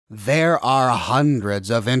There are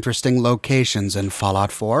hundreds of interesting locations in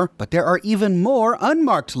Fallout 4, but there are even more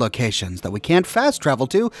unmarked locations that we can't fast travel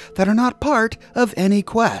to that are not part of any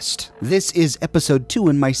quest. This is episode 2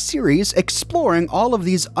 in my series exploring all of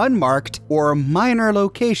these unmarked or minor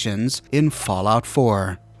locations in Fallout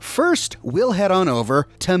 4. First, we'll head on over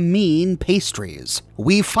to Mean Pastries.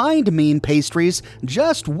 We find Mean Pastries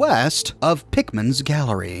just west of Pickman's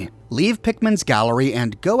Gallery. Leave Pickman's Gallery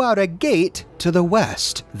and go out a gate to the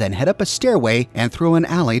west, then head up a stairway and through an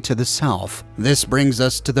alley to the south. This brings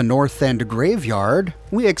us to the North End Graveyard.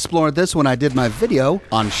 We explored this when I did my video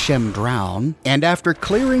on Shem Drown, and after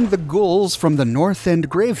clearing the ghouls from the North End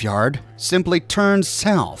Graveyard, simply turn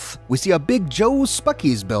south. We see a big Joe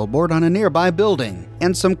Spucky's billboard on a nearby building,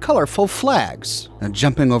 and some colorful flags. And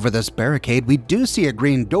jumping over this barricade, we do see a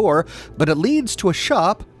green door, but it leads to a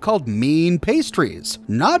shop called Mean Pastries,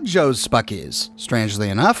 not Joe Spucky's, strangely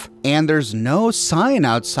enough. And there's no sign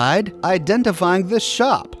outside identifying this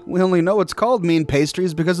shop. We only know it's called Mean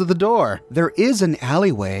Pastries because of the door. There is an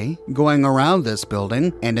alleyway going around this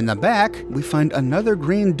building, and in the back, we find another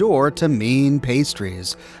green door to Mean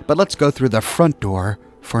Pastries. But let's go through the front door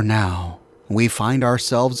for now. We find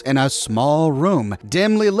ourselves in a small room,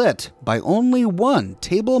 dimly lit by only one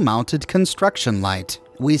table-mounted construction light.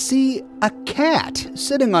 We see a cat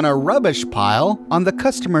sitting on a rubbish pile on the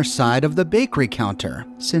customer side of the bakery counter.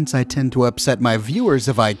 Since I tend to upset my viewers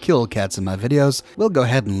if I kill cats in my videos, we'll go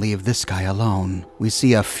ahead and leave this guy alone. We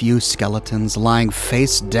see a few skeletons lying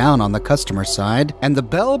face down on the customer side, and the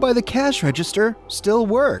bell by the cash register still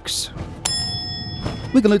works.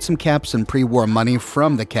 We can loot some caps and pre-war money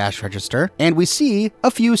from the cash register, and we see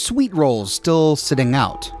a few sweet rolls still sitting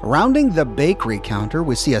out. Rounding the bakery counter,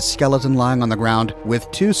 we see a skeleton lying on the ground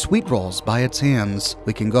with 2 sweet rolls by its hands.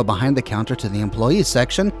 We can go behind the counter to the employee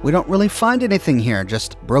section. We don't really find anything here,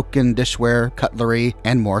 just broken dishware, cutlery,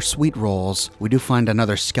 and more sweet rolls. We do find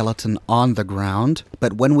another skeleton on the ground,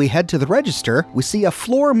 but when we head to the register, we see a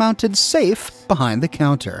floor-mounted safe behind the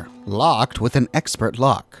counter, locked with an expert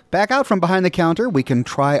lock. Back out from behind the counter, we can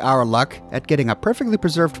try our luck at getting a perfectly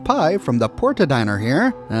preserved pie from the Porta Diner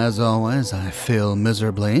here. As always, I fail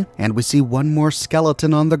miserably, and we see one more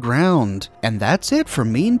skeleton on the ground. And that's it for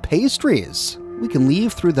Mean Pastries. We can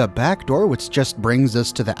leave through the back door, which just brings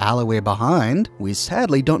us to the alleyway behind. We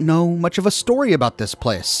sadly don't know much of a story about this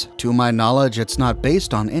place. To my knowledge, it's not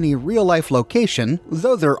based on any real-life location,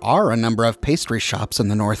 though there are a number of pastry shops in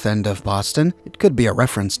the north end of Boston. It could be a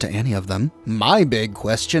reference to any of them. My big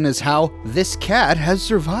question is how this cat has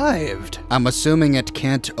survived. I'm assuming it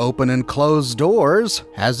can't open and close doors.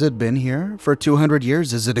 Has it been here for 200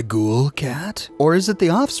 years? Is it a ghoul cat? Or is it the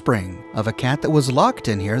offspring of a cat that was locked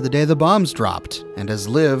in here the day the bombs dropped and has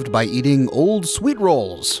lived by eating old sweet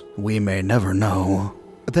rolls? We may never know.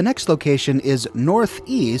 The next location is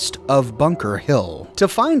northeast of Bunker Hill. To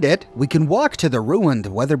find it, we can walk to the ruined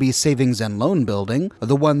Weatherby Savings and Loan Building,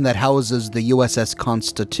 the one that houses the USS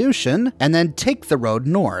Constitution, and then take the road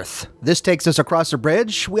north. This takes us across a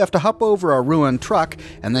bridge. We have to hop over a ruined truck,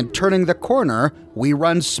 and then turning the corner, we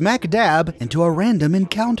run smack dab into a random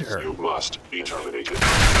encounter. You must be terminated.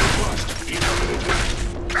 You must be terminated.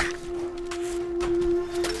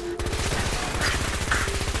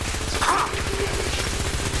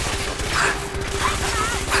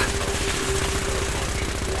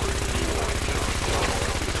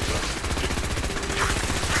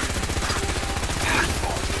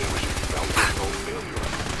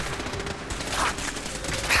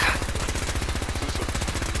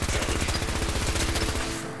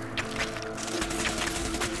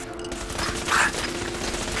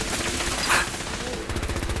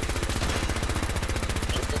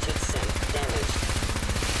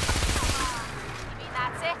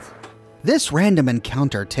 This random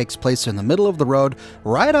encounter takes place in the middle of the road,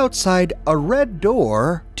 right outside a red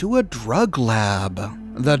door to a drug lab.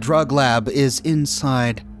 The drug lab is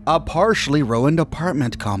inside a partially ruined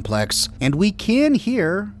apartment complex, and we can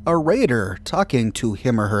hear a raider talking to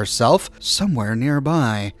him or herself somewhere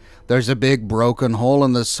nearby. There's a big broken hole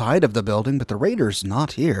in the side of the building, but the raider's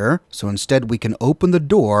not here, so instead we can open the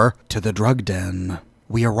door to the drug den.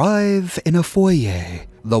 We arrive in a foyer.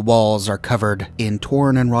 The walls are covered in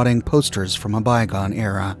torn and rotting posters from a bygone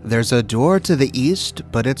era. There's a door to the east,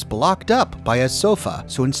 but it's blocked up by a sofa,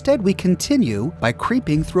 so instead we continue by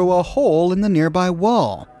creeping through a hole in the nearby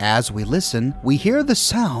wall. As we listen, we hear the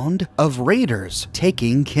sound of raiders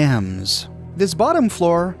taking chems. This bottom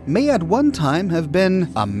floor may at one time have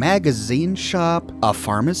been a magazine shop, a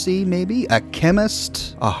pharmacy maybe, a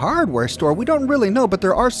chemist, a hardware store. We don't really know, but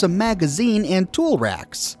there are some magazine and tool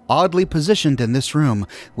racks. Oddly positioned in this room,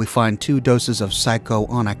 we find 2 doses of Psycho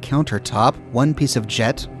on a countertop, 1 piece of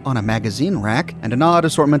Jet on a magazine rack, and an odd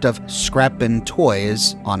assortment of scrap and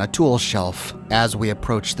toys on a tool shelf. As we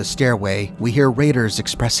approach the stairway, we hear raiders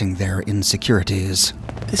expressing their insecurities.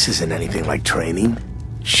 This isn't anything like training.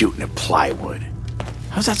 Shooting at plywood.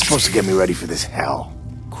 How's that supposed to get me ready for this hell?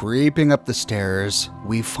 Creeping up the stairs,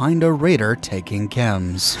 we find a raider taking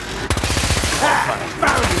chems.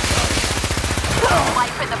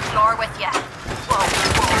 Wipe the floor with you. Whoa.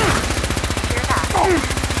 Hear that?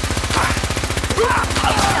 You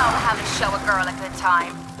know how to show a girl a good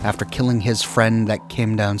time. After killing his friend that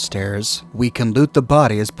came downstairs, we can loot the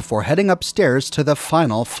bodies before heading upstairs to the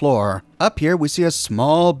final floor. Up here, we see a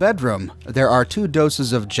small bedroom. There are 2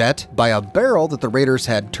 doses of Jet by a barrel that the raiders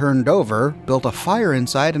had turned over, built a fire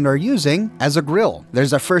inside, and are using as a grill.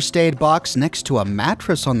 There's a first aid box next to a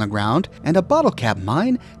mattress on the ground, and a bottle cap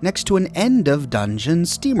mine next to an end of dungeon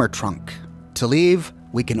steamer trunk. To leave,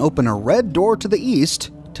 we can open a red door to the east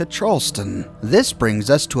to Charleston. This brings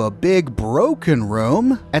us to a big broken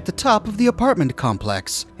room at the top of the apartment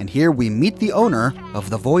complex, and here we meet the owner of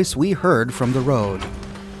the voice we heard from the road.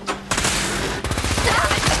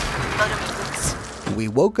 We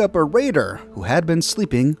woke up a raider who had been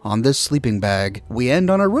sleeping on this sleeping bag. We end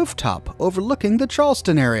on a rooftop overlooking the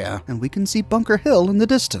Charleston area, and we can see Bunker Hill in the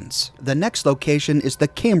distance. The next location is the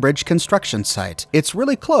Cambridge construction site. It's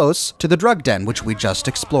really close to the drug den, which we just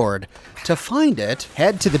explored. To find it,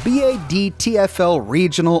 head to the BADTFL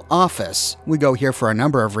regional office. We go here for a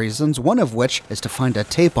number of reasons, one of which is to find a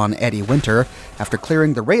tape on Eddie Winter. After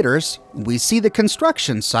clearing the raiders, we see the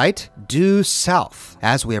construction site due south.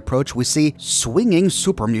 As we approach, we see swinging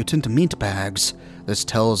super mutant meat bags. This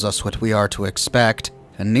tells us what we are to expect.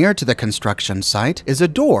 And near to the construction site is a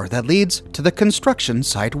door that leads to the construction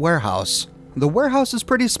site warehouse. The warehouse is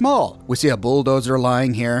pretty small. We see a bulldozer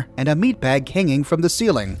lying here and a meat bag hanging from the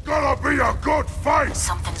ceiling. Gonna be a good fight!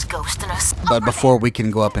 Something's ghosting us. But before we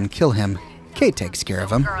can go up and kill him, Kate takes care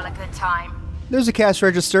of him. Girl a good time. There's a cash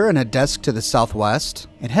register and a desk to the southwest,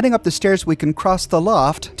 and heading up the stairs we can cross the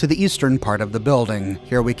loft to the eastern part of the building.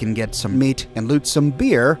 Here we can get some meat and loot some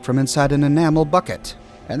beer from inside an enamel bucket.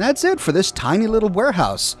 And that's it for this tiny little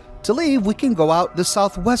warehouse. To leave, we can go out the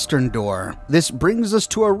southwestern door. This brings us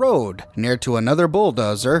to a road near to another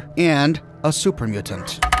bulldozer and a super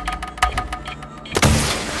mutant.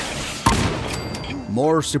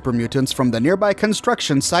 More super mutants from the nearby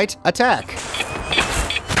construction site attack.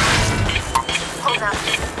 Hold up.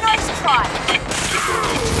 Nice try.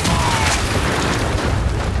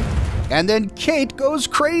 And then Kate goes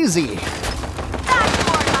crazy. That's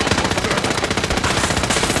more like it.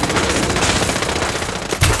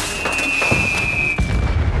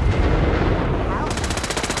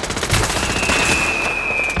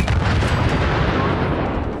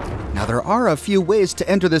 Now there are a few ways to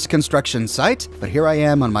enter this construction site, but here I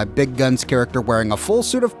am on my big guns character wearing a full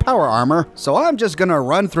suit of power armor, so I'm just gonna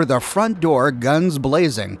run through the front door, guns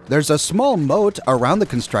blazing. There's a small moat around the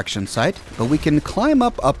construction site, but we can climb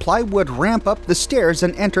up a plywood ramp up the stairs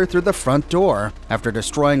and enter through the front door. After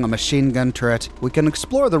destroying a machine gun turret, we can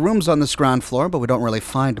explore the rooms on this ground floor, but we don't really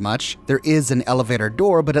find much. There is an elevator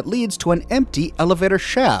door, but it leads to an empty elevator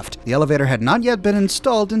shaft. The elevator had not yet been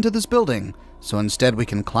installed into this building. So instead we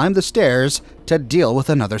can climb the stairs to deal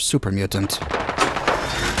with another super mutant.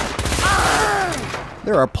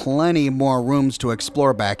 There are plenty more rooms to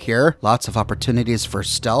explore back here. Lots of opportunities for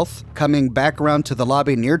stealth. Coming back around to the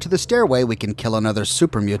lobby near to the stairway, we can kill another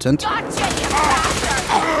super mutant.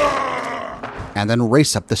 And then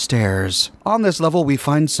race up the stairs. On this level, we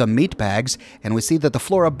find some meat bags, and we see that the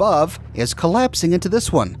floor above is collapsing into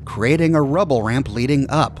this one, creating a rubble ramp leading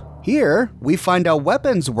up. Here, we find a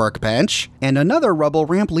weapons workbench and another rubble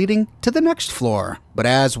ramp leading to the next floor. But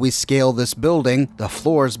as we scale this building, the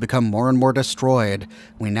floors become more and more destroyed.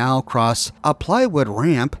 We now cross a plywood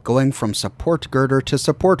ramp going from support girder to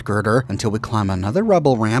support girder until we climb another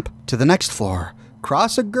rubble ramp to the next floor,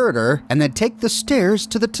 cross a girder, and then take the stairs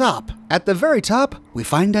to the top. At the very top, we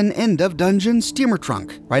find an end of dungeon steamer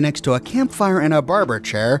trunk, right next to a campfire and a barber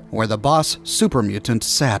chair where the boss super mutant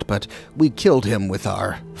sat, but we killed him with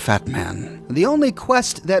our fat man. The only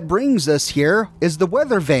quest that brings us here is the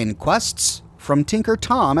weather vane quests from Tinker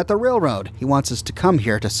Tom at the railroad. He wants us to come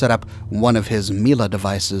here to set up one of his Mila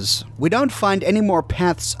devices. We don't find any more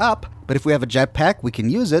paths up, but if we have a jetpack, we can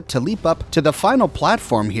use it to leap up to the final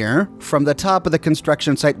platform here. From the top of the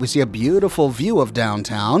construction site, we see a beautiful view of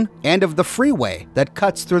downtown and of the freeway that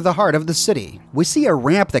cuts through the heart of the city. We see a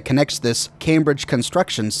ramp that connects this Cambridge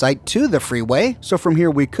construction site to the freeway, so from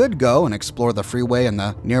here we could go and explore the freeway and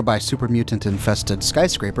the nearby super mutant infested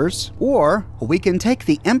skyscrapers, or we can take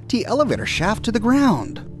the empty elevator shaft to the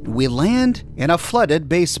ground. We land in a flooded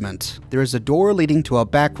basement. There is a door leading to a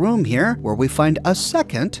back room here where we find a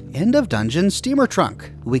second end of dungeon steamer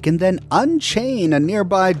trunk. We can then unchain a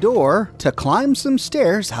nearby door to climb some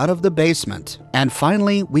stairs out of the basement. And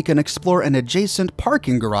finally, we can explore an adjacent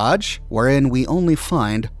parking garage wherein we only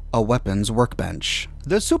find a weapons workbench.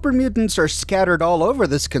 The super mutants are scattered all over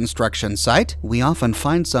this construction site. We often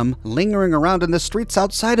find some lingering around in the streets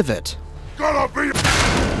outside of it. Gotta be.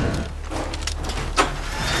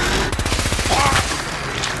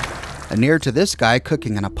 Near to this guy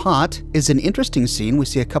cooking in a pot is an interesting scene. We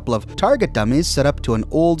see a couple of target dummies set up to an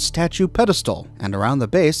old statue pedestal, and around the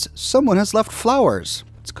base, someone has left flowers.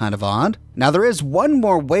 It's kind of odd. Now there is one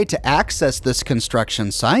more way to access this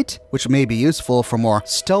construction site, which may be useful for more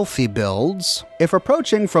stealthy builds. If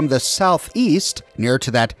approaching from the southeast, near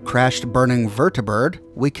to that crashed burning vertibird,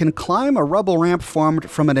 we can climb a rubble ramp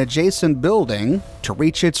formed from an adjacent building to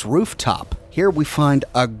reach its rooftop. Here we find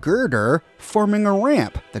a girder forming a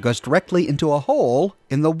ramp that goes directly into a hole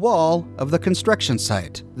in the wall of the construction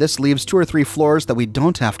site. This leaves 2 or 3 floors that we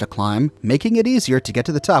don't have to climb, making it easier to get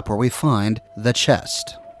to the top where we find the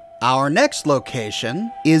chest. Our next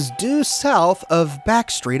location is due south of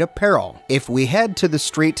Backstreet Apparel. If we head to the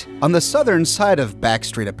street on the southern side of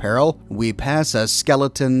Backstreet Apparel, we pass a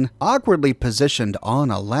skeleton awkwardly positioned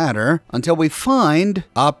on a ladder until we find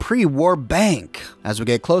a pre-war bank. As we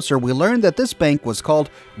get closer, we learn that this bank was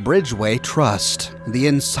called Bridgeway Trust. The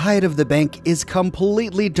inside of the bank is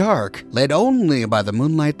completely dark, lit only by the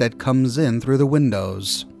moonlight that comes in through the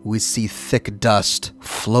windows. We see thick dust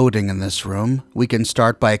floating in this room. We can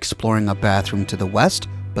start by exploring a bathroom to the west,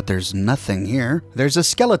 but there's nothing here. There's a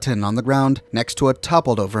skeleton on the ground next to a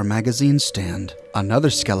toppled over magazine stand. Another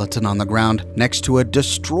skeleton on the ground next to a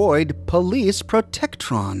destroyed police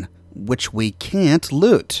protectron, which we can't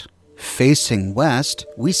loot. Facing west,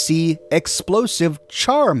 we see explosive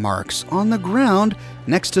char marks on the ground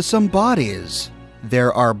next to some bodies.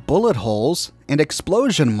 There are bullet holes and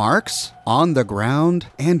explosion marks on the ground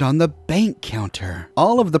and on the bank counter.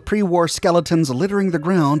 All of the pre-war skeletons littering the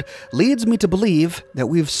ground leads me to believe that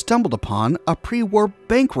we've stumbled upon a pre-war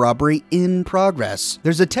bank robbery in progress.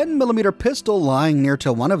 There's a 10mm pistol lying near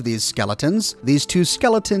to one of these skeletons. These 2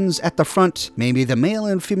 skeletons at the front may be the male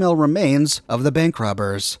and female remains of the bank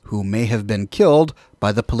robbers, who may have been killed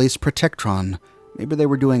by the police protectron. Maybe they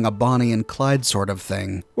were doing a Bonnie and Clyde sort of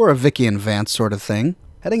thing, or a Vicky and Vance sort of thing.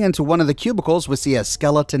 Heading into one of the cubicles, we see a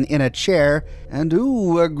skeleton in a chair, and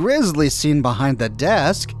a grisly scene behind the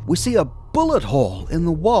desk. We see a bullet hole in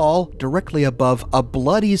the wall directly above a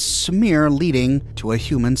bloody smear leading to a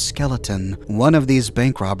human skeleton. One of these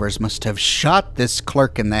bank robbers must have shot this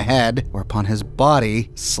clerk in the head, whereupon his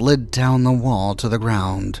body slid down the wall to the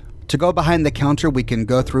ground. To go behind the counter, we can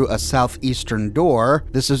go through a southeastern door.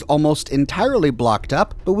 This is almost entirely blocked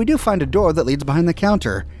up, but we do find a door that leads behind the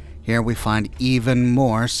counter. Here we find even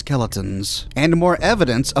more skeletons and more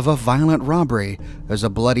evidence of a violent robbery. There's a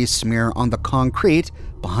bloody smear on the concrete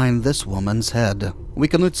behind this woman's head. We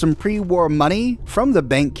can loot some pre-war money from the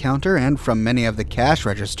bank counter and from many of the cash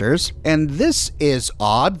registers. And this is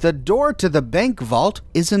odd. The door to the bank vault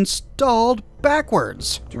is installed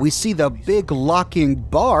backwards. We see the big locking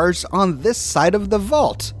bars on this side of the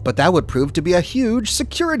vault, but that would prove to be a huge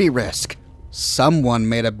security risk. Someone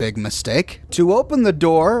made a big mistake. To open the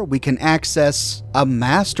door, we can access a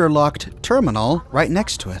master-locked terminal right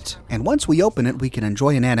next to it. And once we open it, we can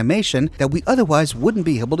enjoy an animation that we otherwise wouldn't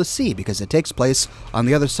be able to see because it takes place on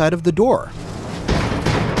the other side of the door.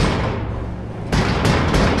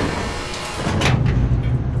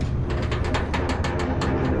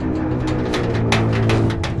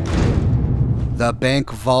 The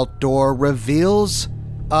bank vault door reveals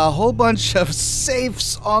a whole bunch of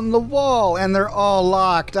safes on the wall, and they're all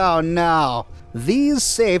locked. Oh no. These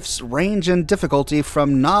safes range in difficulty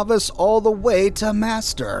from novice all the way to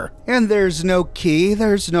master. And there's no key,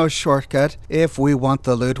 there's no shortcut. If we want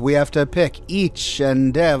the loot, we have to pick each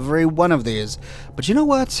and every one of these. But you know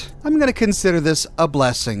what? I'm gonna consider this a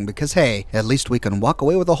blessing because, hey, at least we can walk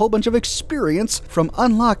away with a whole bunch of experience from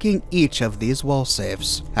unlocking each of these wall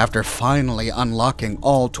safes. After finally unlocking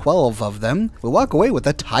all 12 of them, we walk away with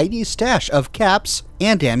a tidy stash of caps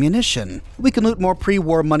and ammunition. We can loot more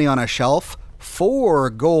pre-war money on a shelf,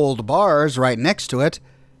 4 gold bars right next to it,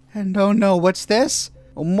 and oh no, what's this?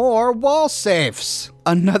 More wall safes.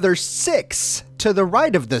 Another 6 to the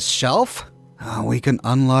right of this shelf. We can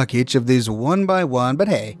unlock each of these one by one, but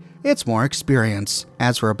hey, it's more experience.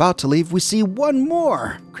 As we're about to leave, we see one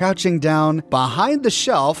more crouching down behind the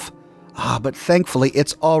shelf. But thankfully,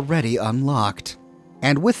 it's already unlocked.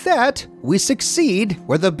 And with that, we succeed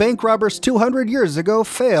where the bank robbers 200 years ago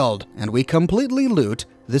failed, and we completely loot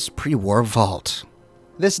this pre-war vault.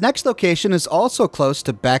 This next location is also close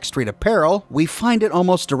to Backstreet Apparel. We find it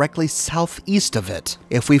almost directly southeast of it.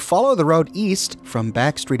 If we follow the road east from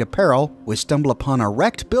Backstreet Apparel, we stumble upon a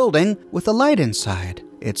wrecked building with a light inside.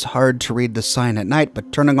 It's hard to read the sign at night,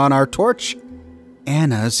 but turning on our torch,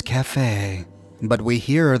 Anna's Cafe. But we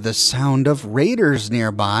hear the sound of raiders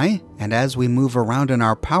nearby, and as we move around in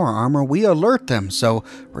our power armor, we alert them, so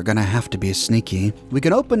we're gonna have to be sneaky. We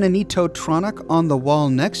can open an Etotronic on the wall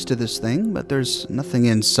next to this thing, but there's nothing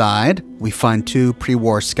inside. We find 2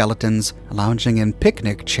 pre-war skeletons lounging in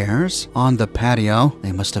picnic chairs on the patio.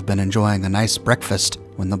 They must have been enjoying a nice breakfast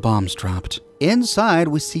when the bombs dropped. Inside,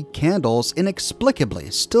 we see candles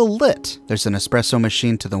inexplicably still lit. There's an espresso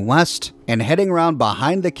machine to the west, and heading around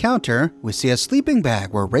behind the counter, we see a sleeping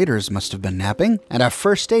bag where raiders must have been napping, and a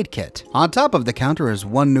first aid kit. On top of the counter is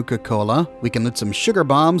 1 Nuka-Cola. We can loot some sugar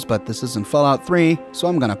bombs, but this isn't Fallout 3, so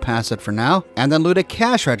I'm gonna pass it for now, and then loot a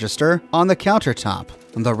cash register on the countertop.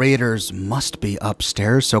 The raiders must be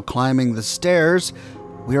upstairs, so climbing the stairs,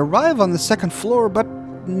 we arrive on the 2nd floor, but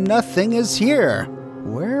nothing is here.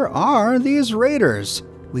 Where are these raiders?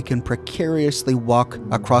 We can precariously walk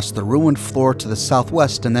across the ruined floor to the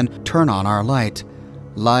southwest and then turn on our light.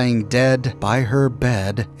 Lying dead by her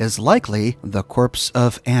bed is likely the corpse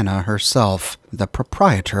of Anna herself, the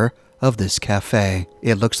proprietor of this cafe.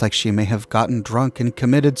 It looks like she may have gotten drunk and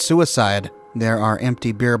committed suicide. There are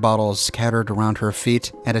empty beer bottles scattered around her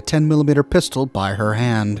feet and a 10mm pistol by her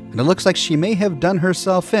hand. And it looks like she may have done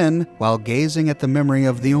herself in while gazing at the memory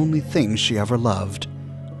of the only thing she ever loved.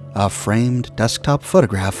 A framed desktop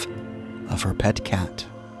photograph of her pet cat.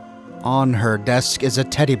 On her desk is a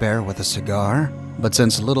teddy bear with a cigar. But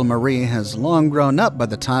since little Marie has long grown up by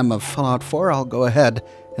the time of Fallout 4, I'll go ahead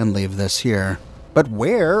and leave this here. But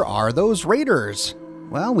where are those raiders?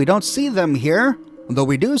 Well, we don't see them here. Though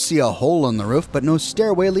we do see a hole in the roof, but no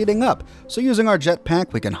stairway leading up. So using our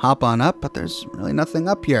jetpack, we can hop on up, but there's really nothing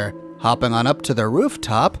up here. Hopping on up to the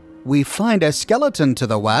rooftop, we find a skeleton to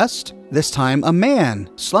the west. This time, a man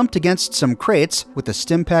slumped against some crates with a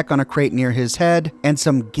stim pack on a crate near his head and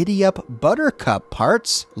some giddy-up buttercup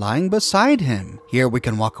parts lying beside him. Here we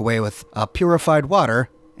can walk away with a purified water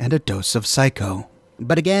and a dose of Psycho.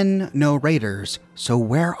 But again, no raiders. So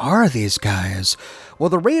where are these guys? Well,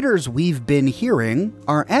 the raiders we've been hearing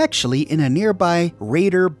are actually in a nearby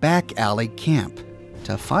raider back alley camp.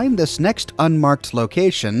 To find this next unmarked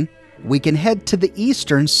location, we can head to the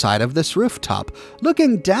eastern side of this rooftop.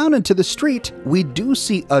 Looking down into the street, we do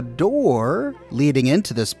see a door leading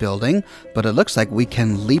into this building, but it looks like we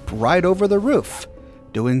can leap right over the roof.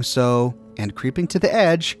 Doing so, and creeping to the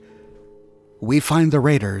edge, we find the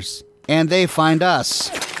raiders, and they find us.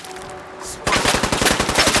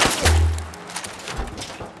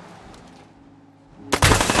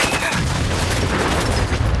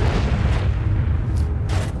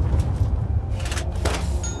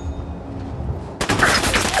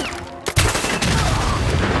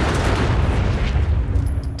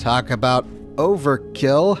 Talk about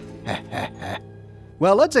overkill.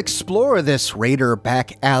 Well, let's explore this raider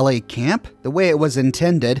back alley camp the way it was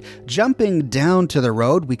intended. Jumping down to the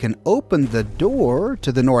road, we can open the door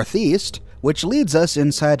to the northeast, which leads us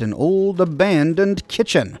inside an old abandoned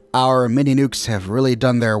kitchen. Our mini nukes have really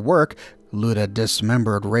done their work. Loot a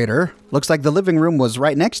dismembered raider. Looks like the living room was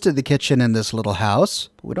right next to the kitchen in this little house.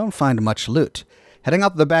 But we don't find much loot. Heading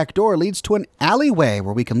out the back door leads to an alleyway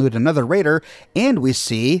where we can loot another raider, and we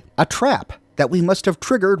see a trap that we must have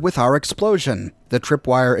triggered with our explosion. The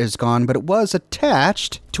tripwire is gone, but it was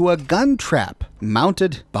attached to a gun trap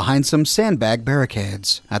mounted behind some sandbag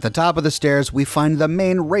barricades. At the top of the stairs, we find the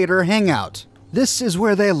main raider hangout. This is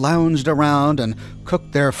where they lounged around and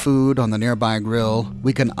cooked their food on the nearby grill.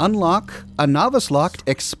 We can unlock a novice-locked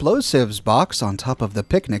explosives box on top of the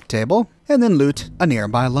picnic table, and then loot a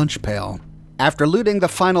nearby lunch pail. After looting the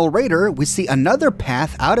final raider, we see another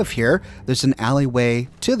path out of here. There's an alleyway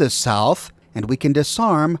to the south, and we can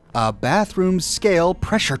disarm a bathroom-scale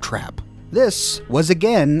pressure trap. This was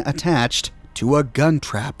again attached to a gun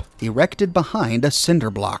trap erected behind a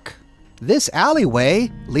cinder block. This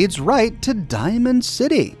alleyway leads right to Diamond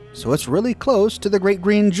City, so it's really close to the Great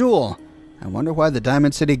Green Jewel. I wonder why the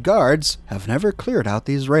Diamond City guards have never cleared out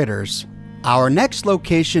these raiders. Our next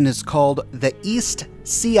location is called the East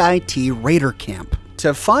c.i.t. Raider Camp.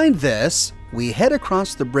 To find this, we head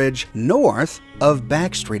across the bridge north of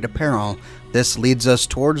Backstreet Apparel. This leads us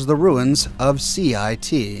towards the ruins of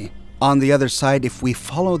c.i.t. On the other side, if we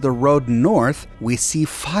follow the road north, we see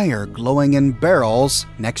fire glowing in barrels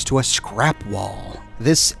next to a scrap wall.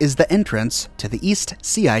 This is the entrance to the East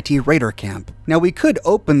c.i.t. Raider Camp. Now, we could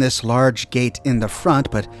open this large gate in the front,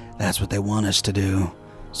 but that's what they want us to do.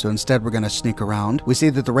 So instead, we're going to sneak around. We see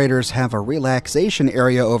that the Raiders have a relaxation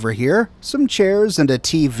area over here, some chairs and a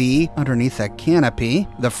TV underneath a canopy.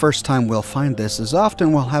 The first time we'll find this is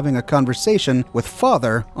often while having a conversation with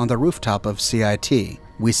Father on the rooftop of c.i.t.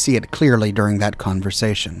 We see it clearly during that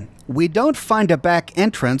conversation. We don't find a back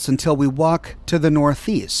entrance until we walk to the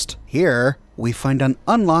northeast. Here, we find an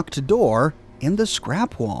unlocked door in the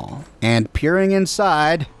scrap wall. And peering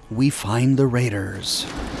inside, we find the Raiders.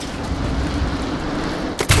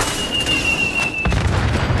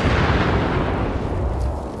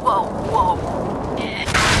 Whoa, whoa.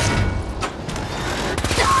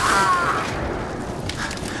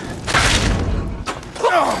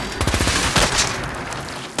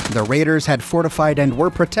 The Raiders had fortified and were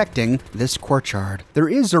protecting this courtyard. There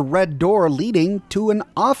is a red door leading to an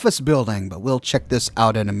office building, but we'll check this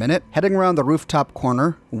out in a minute. Heading around the rooftop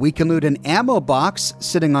corner, we can loot an ammo box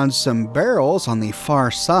sitting on some barrels on the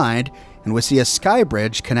far side, and we see a sky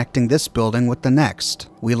bridge connecting this building with the next.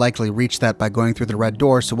 We likely reach that by going through the red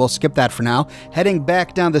door, so we'll skip that for now. Heading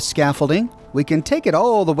back down the scaffolding, we can take it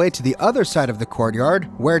all the way to the other side of the courtyard,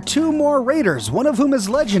 where two more Raiders, one of whom is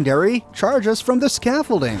legendary, charge us from the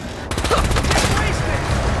scaffolding.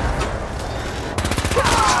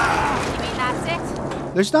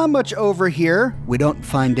 There's not much over here. We don't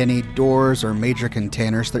find any doors or major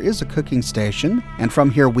containers. There is a cooking station, and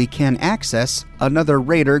from here we can access another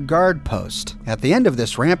Raider guard post. At the end of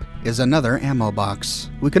this ramp is another ammo box.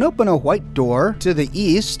 We can open a white door to the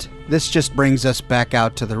east. This just brings us back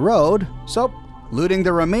out to the road. So, looting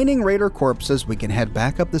the remaining Raider corpses, we can head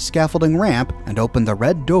back up the scaffolding ramp and open the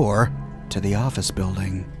red door to the office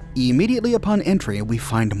building. Immediately upon entry, we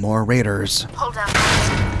find more Raiders. Hold on. Hear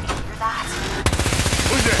that?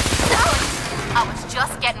 Who's that? I was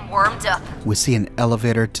just getting warmed up. We see an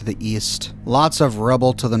elevator to the east, lots of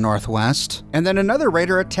rubble to the northwest, and then another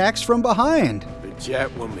Raider attacks from behind. The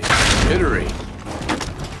jet will make jittery.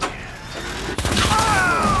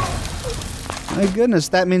 My goodness,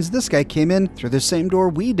 that means this guy came in through the same door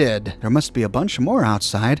we did. There must be a bunch more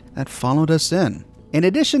outside that followed us in. In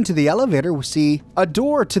addition to the elevator, we see a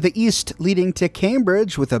door to the east leading to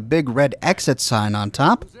Cambridge with a big red exit sign on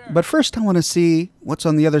top. But first I want to see what's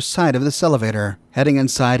on the other side of this elevator. Heading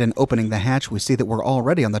inside and opening the hatch, we see that we're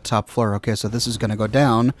already on the top floor. Okay, so this is going to go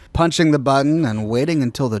down. Punching the button and waiting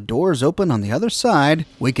until the doors open on the other side,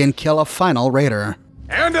 we can kill a final Raider.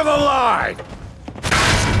 End of the line!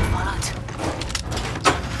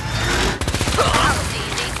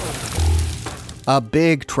 A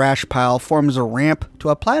big trash pile forms a ramp to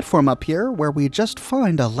a platform up here where we just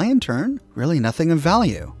find a lantern, really nothing of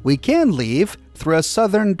value. We can leave through a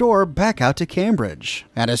southern door back out to Cambridge.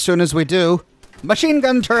 And as soon as we do, machine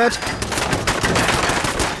gun turret!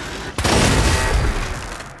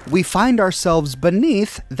 We find ourselves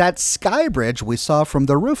beneath that sky bridge we saw from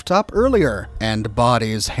the rooftop earlier. And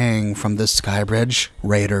bodies hang from the sky bridge,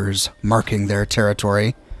 Raiders marking their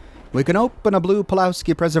territory. We can open a blue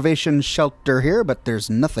Pulowski preservation shelter here, but there's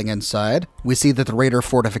nothing inside. We see that the Raider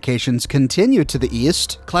fortifications continue to the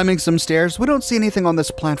east. Climbing some stairs, we don't see anything on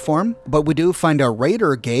this platform, but we do find a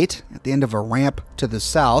Raider gate at the end of a ramp to the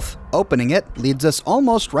south. Opening it leads us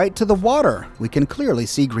almost right to the water. We can clearly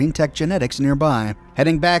see Green Tech Genetics nearby.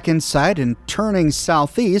 Heading back inside and turning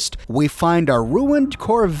southeast, we find a ruined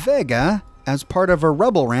Corvega as part of a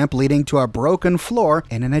rubble ramp leading to a broken floor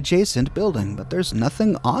in an adjacent building, but there's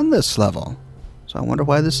nothing on this level. So I wonder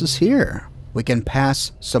why this is here. We can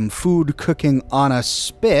pass some food cooking on a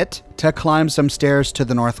spit to climb some stairs to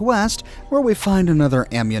the northwest, where we find another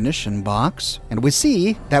ammunition box. And we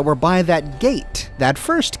see that we're by that gate, that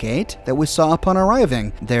first gate that we saw upon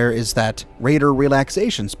arriving. There is that Raider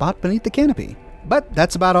relaxation spot beneath the canopy. But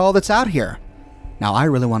that's about all that's out here. Now, I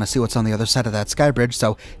really want to see what's on the other side of that sky bridge,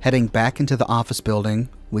 so heading back into the office building,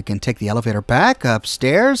 we can take the elevator back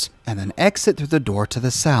upstairs and then exit through the door to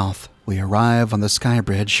the south. We arrive on the sky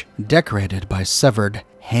bridge, decorated by severed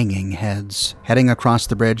hanging heads. Heading across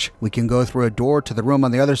the bridge, we can go through a door to the room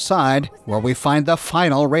on the other side, where we find the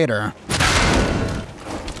final Raider.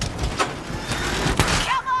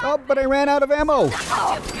 Oh, but I ran out of ammo.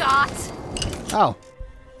 What you got? Oh,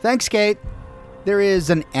 thanks, Kate. There is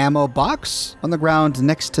an ammo box on the ground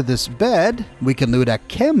next to this bed. We can loot a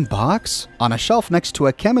chem box on a shelf next to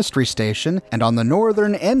a chemistry station, and on the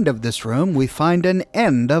northern end of this room, we find an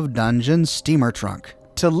end of dungeon steamer trunk.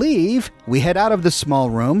 To leave, we head out of the small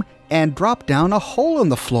room and drop down a hole in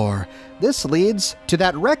the floor. This leads to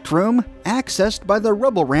that wrecked room accessed by the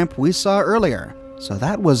rubble ramp we saw earlier. So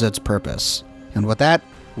that was its purpose. And with that,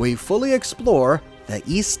 we fully explore the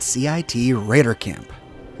East c.i.t. Raider Camp.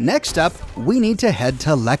 Next up, we need to head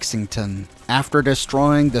to Lexington. After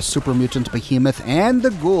destroying the super mutant behemoth and the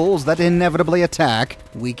ghouls that inevitably attack,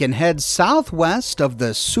 we can head southwest of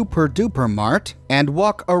the Super Duper Mart and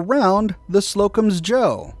walk around the Slocum's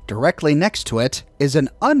Joe. Directly next to it is an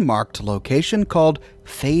unmarked location called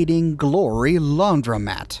Fading Glory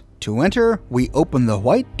Laundromat. To enter, we open the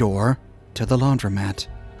white door to the laundromat.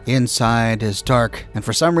 Inside is dark, and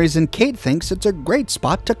for some reason, Kate thinks it's a great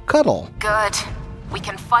spot to cuddle. Good. We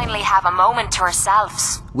can finally have a moment to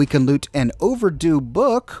ourselves. We can loot an overdue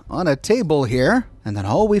book on a table here, and then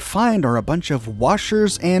all we find are a bunch of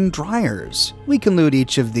washers and dryers. We can loot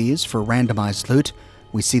each of these for randomized loot.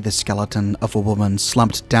 We see the skeleton of a woman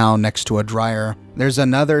slumped down next to a dryer. There's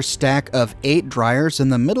another stack of 8 dryers in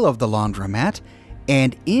the middle of the laundromat,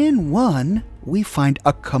 and in one, we find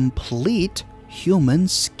a complete human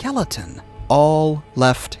skeleton. All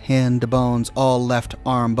left hand bones, all left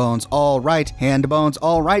arm bones, all right hand bones,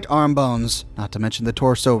 all right arm bones. Not to mention the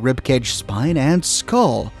torso, ribcage, spine, and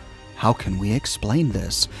skull. How can we explain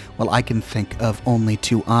this? Well, I can think of only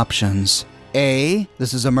 2 options. A,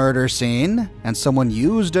 this is a murder scene, and someone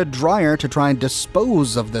used a dryer to try and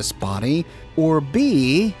dispose of this body. Or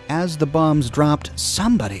B, as the bombs dropped,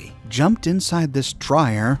 somebody jumped inside this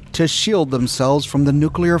dryer to shield themselves from the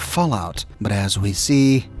nuclear fallout. But as we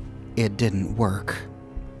see, it didn't work.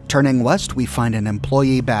 Turning west, we find an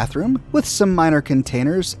employee bathroom with some minor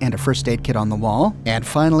containers and a first aid kit on the wall. And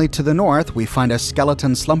finally, to the north, we find a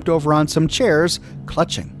skeleton slumped over on some chairs,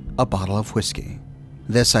 clutching a bottle of whiskey.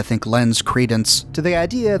 This, I think, lends credence to the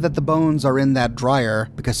idea that the bones are in that dryer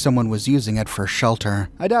because someone was using it for shelter.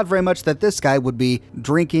 I doubt very much that this guy would be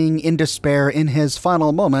drinking in despair in his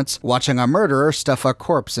final moments, watching a murderer stuff a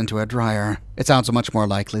corpse into a dryer. It sounds much more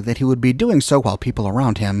likely that he would be doing so while people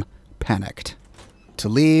around him panicked. To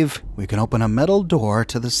leave, we can open a metal door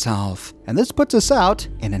to the south, and this puts us out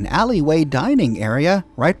in an alleyway dining area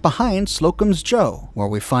right behind Slocum's Joe, where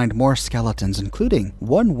we find more skeletons, including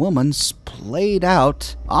one woman splayed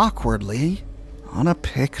out awkwardly on a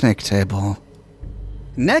picnic table.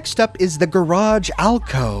 Next up is the garage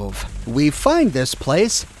alcove. We find this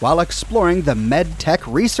place while exploring the MedTech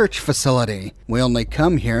research facility. We only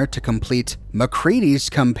come here to complete MacCready's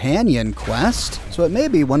companion quest, so it may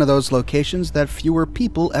be one of those locations that fewer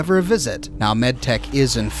people ever visit. Now, MedTech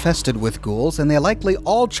is infested with ghouls, and they likely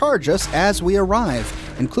all charge us as we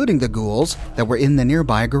arrive, including the ghouls that were in the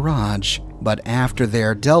nearby garage. But after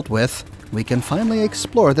they're dealt with, we can finally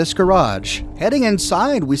explore this garage. Heading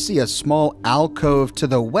inside, we see a small alcove to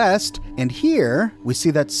the west, and here we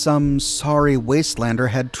see that some sorry wastelander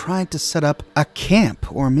had tried to set up a camp,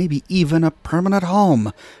 or maybe even a permanent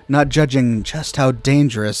home, not judging just how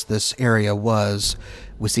dangerous this area was.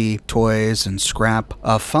 We see toys and scrap,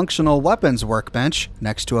 a functional weapons workbench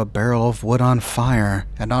next to a barrel of wood on fire,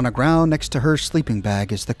 and on the ground next to her sleeping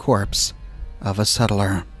bag is the corpse of a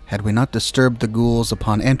settler. Had we not disturbed the ghouls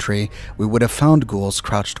upon entry, we would have found ghouls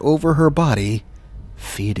crouched over her body,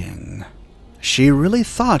 feeding. She really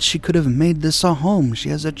thought she could have made this a home. She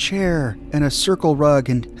has a chair and a circle rug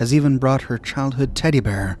and has even brought her childhood teddy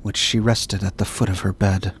bear, which she rested at the foot of her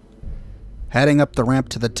bed. Heading up the ramp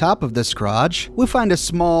to the top of this garage, we find a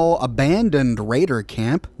small, abandoned raider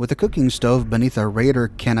camp with a cooking stove beneath a raider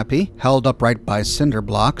canopy, held upright by cinder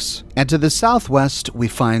blocks. And to the southwest, we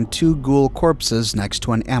find 2 ghoul corpses next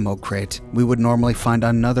to an ammo crate. We would normally find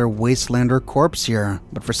another wastelander corpse here,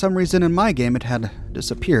 but for some reason in my game it had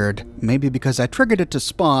disappeared. Maybe because I triggered it to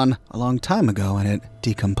spawn a long time ago and it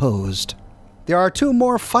decomposed. There are 2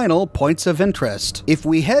 more final points of interest. If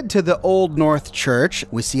we head to the Old North Church,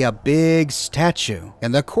 we see a big statue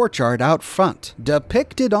in the courtyard out front.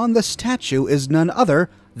 Depicted on the statue is none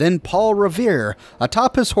other than Paul Revere,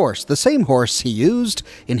 atop his horse, the same horse he used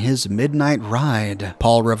in his midnight ride.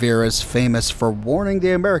 Paul Revere is famous for warning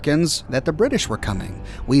the Americans that the British were coming.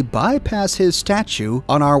 We bypass his statue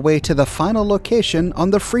on our way to the final location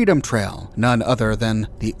on the Freedom Trail, none other than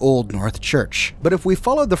the Old North Church. But if we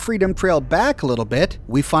follow the Freedom Trail back a little bit,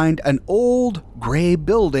 we find an old gray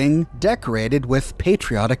building decorated with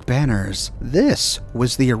patriotic banners. This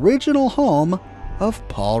was the original home of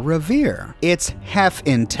Paul Revere. It's half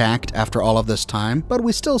intact after all of this time, but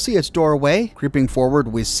we still see its doorway. Creeping forward,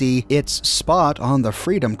 we see its spot on the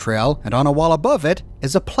Freedom Trail, and on a wall above it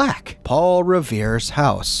is a plaque, Paul Revere's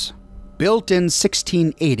house. Built in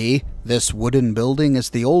 1680, this wooden building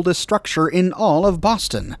is the oldest structure in all of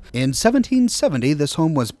Boston. In 1770, this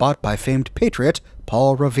home was bought by famed patriot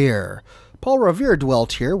Paul Revere. Paul Revere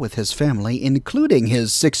dwelt here with his family, including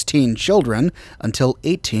his 16 children, until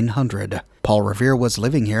 1800. Paul Revere was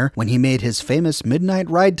living here when he made his famous midnight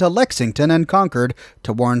ride to Lexington and Concord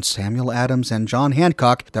to warn Samuel Adams and John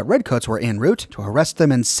Hancock that redcoats were en route to arrest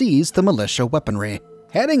them and seize the militia weaponry.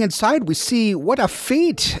 Heading inside, we see what a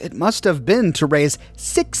feat it must have been to raise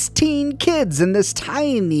 16 kids in this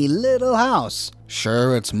tiny little house.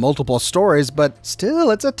 Sure, it's multiple stories, but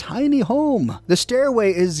still, it's a tiny home. The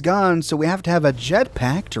stairway is gone, so we have to have a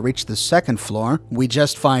jetpack to reach the second floor. We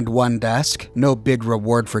just find one desk, no big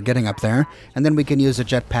reward for getting up there, and then we can use a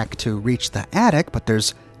jetpack to reach the attic, but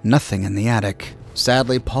there's nothing in the attic.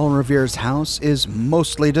 Sadly, Paul Revere's house is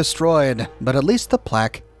mostly destroyed, but at least the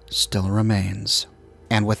plaque still remains.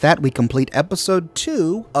 And with that, we complete episode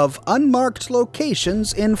 2 of Unmarked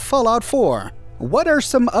Locations in Fallout 4. What are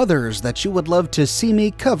some others that you would love to see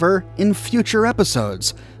me cover in future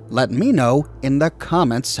episodes? Let me know in the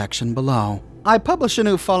comments section below. I publish a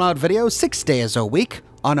new Fallout video 6 days a week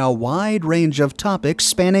on a wide range of topics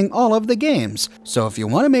spanning all of the games. So if you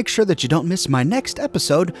want to make sure that you don't miss my next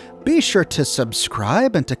episode, be sure to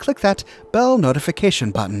subscribe and to click that bell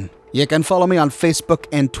notification button. You can follow me on Facebook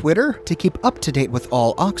and Twitter to keep up to date with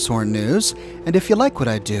all Oxhorn news, and if you like what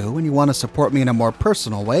I do and you want to support me in a more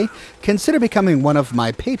personal way, consider becoming one of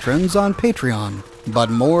my patrons on Patreon. But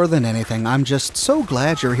more than anything, I'm just so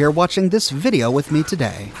glad you're here watching this video with me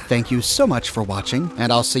today. Thank you so much for watching, and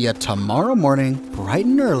I'll see you tomorrow morning, bright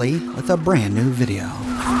and early, with a brand new video.